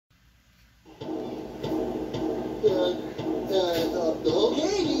Okay,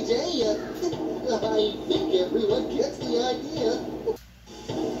 DJ. I think everyone gets the idea.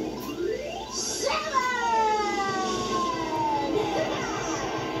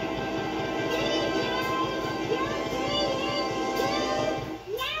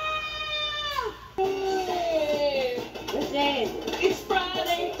 It's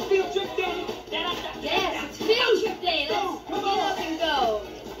Friday, field trip day. Yes, it's field trip day. Let's get up and go.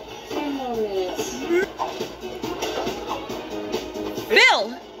 10 more minutes.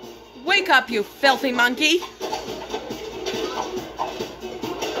 Bill! Wake up, you filthy monkey!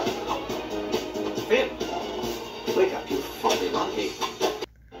 Finn! Wake up, you filthy monkey!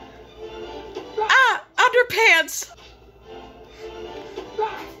 Ah! Underpants!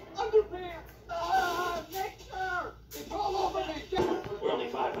 We're only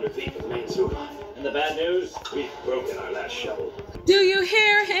 500 feet from the main sewer line. And the bad news? We've broken our last shovel. Do you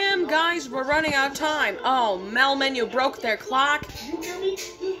hear him? Guys, we're running out of time. Oh, Melman, you broke their clock. You hear me?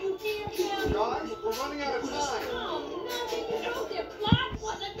 Guys, we're running out of time. Oh, no, they broke their clock.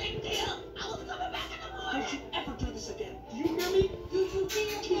 What's a big deal? I was coming back in the morning. Don't you ever do this again. You hear me? You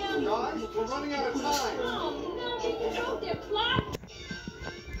hear him? Guys, we're running out of time. Oh, no, they broke their clock.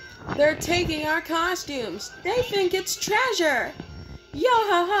 They're taking our costumes. They think it's treasure.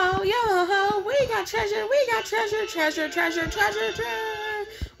 Yo-ho-ho, yo-ho-ho, we got treasure, treasure, treasure, treasure, treasure.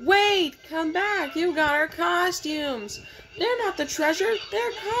 Wait, come back, you got our costumes. They're not the treasure,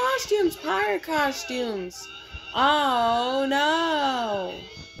 they're costumes, pirate costumes. Oh, no.